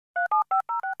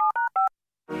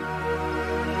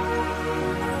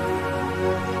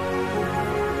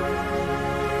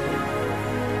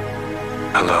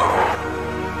Hello,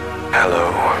 hello,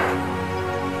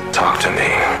 talk to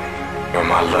me. You're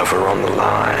my lover on the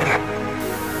line.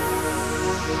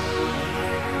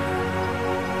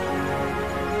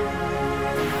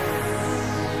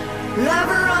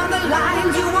 Lover on the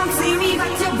line, you won't see me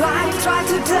but you're blind. Try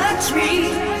to touch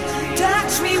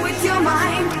me with your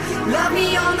mind. Love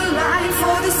me on the line,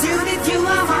 for this unit you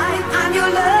are mine. I'm your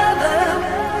lover,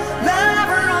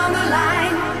 lover on the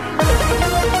line.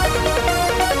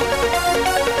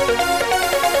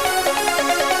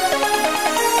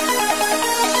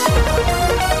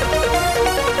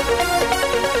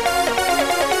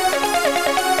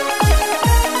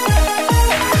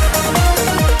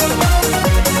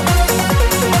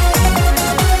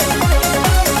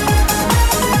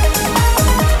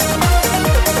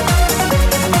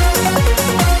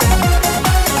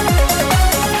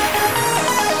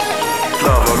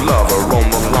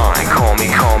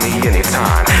 Call me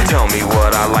anytime. Tell me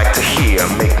what I like to hear.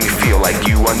 Make me feel like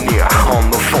you are near. On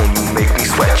the phone you make me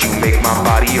sweat. You make my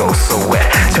body oh so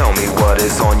wet. Tell me what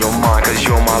is on your mind, 'cause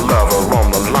you're my lover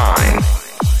on the line.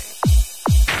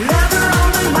 Lover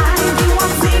on the line, you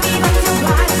won't see me but you're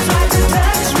blind. Try to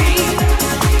touch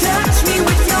me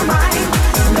with your mind.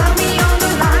 Love me on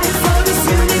the line, for this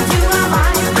unit you are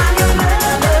mine. I'm your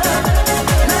lover,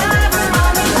 lover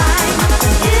on the line.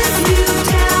 If you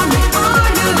tell me all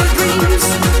your dreams,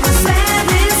 I'll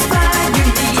satisfy your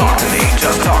needs. Talk to me,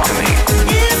 just talk to me.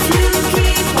 If you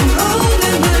keep on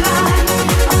holding the line,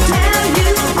 I'll tell you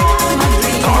all my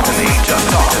dreams. Talk to me, just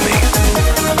talk to me.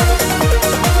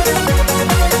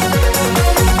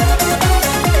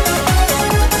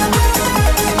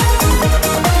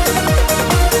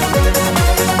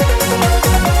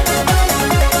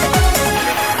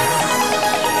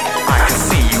 I can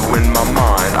see you in my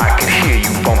mind, I can hear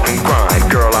you bump and grind.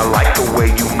 Girl, I like the way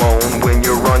you moan when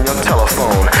you're on your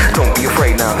telephone. Don't be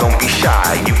afraid now, don't be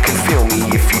shy. You can feel me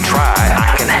if you try.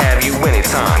 I can have you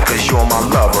anytime, 'cause you're my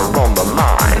lover on the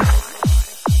line.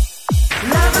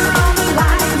 Lover on the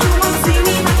line, you won't see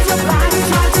me but you're blind.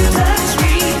 Try to touch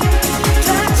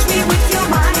me with your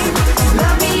mind.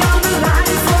 Love me on the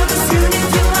line, for this unit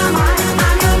you are mine.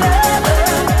 I'm your lover,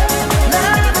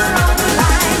 lover on the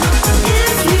line.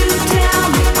 If you tell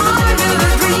me all your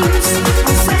dreams,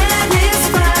 I'll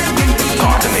satisfy your needs.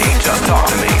 Talk to me, just talk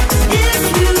to me. If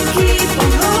you keep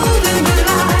on holding the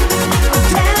line, I'll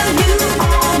tell you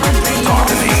all my dreams. Talk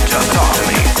to me, just talk to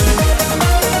me.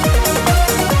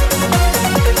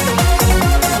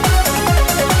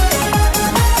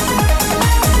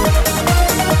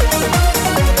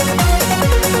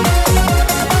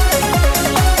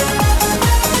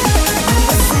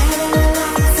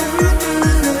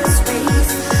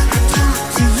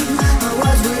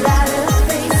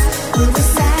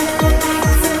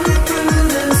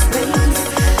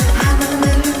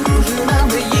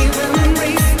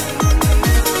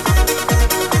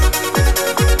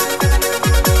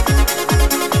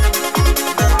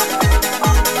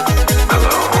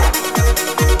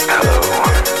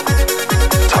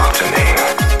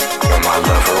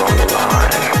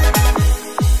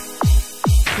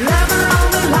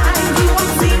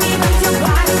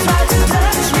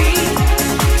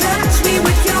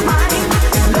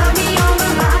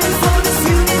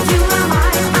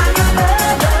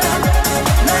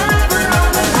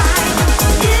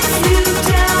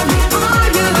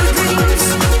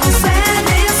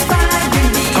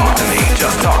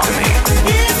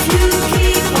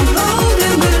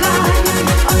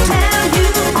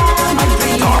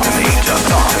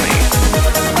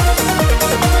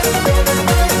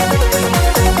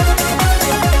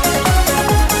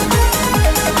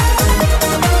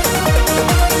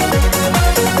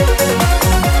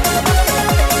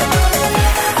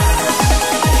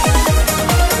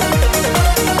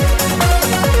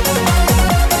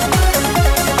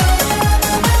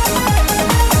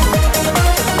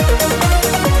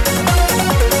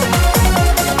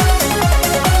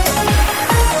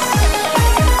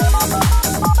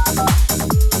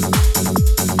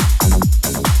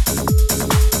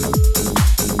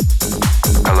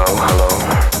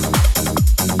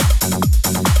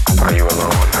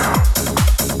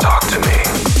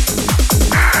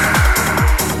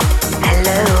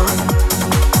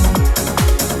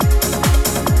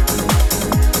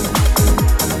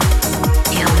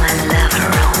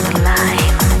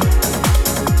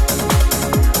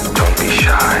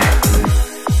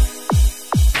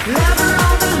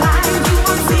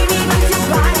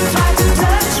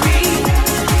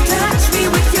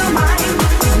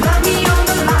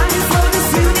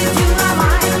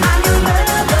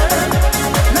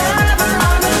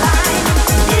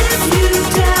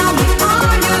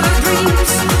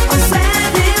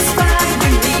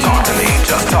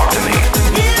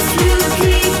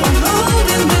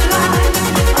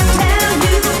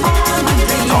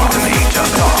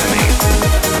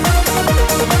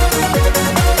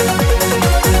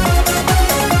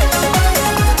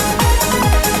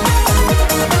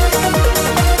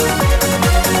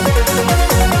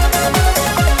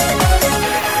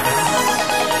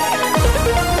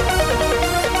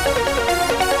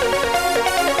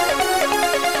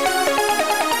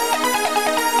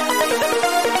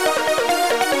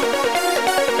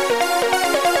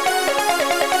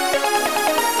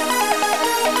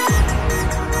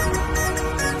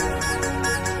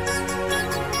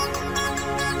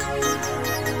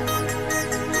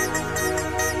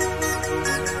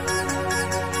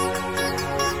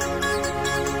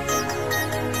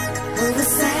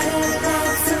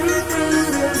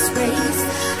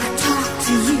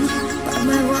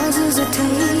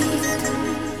 take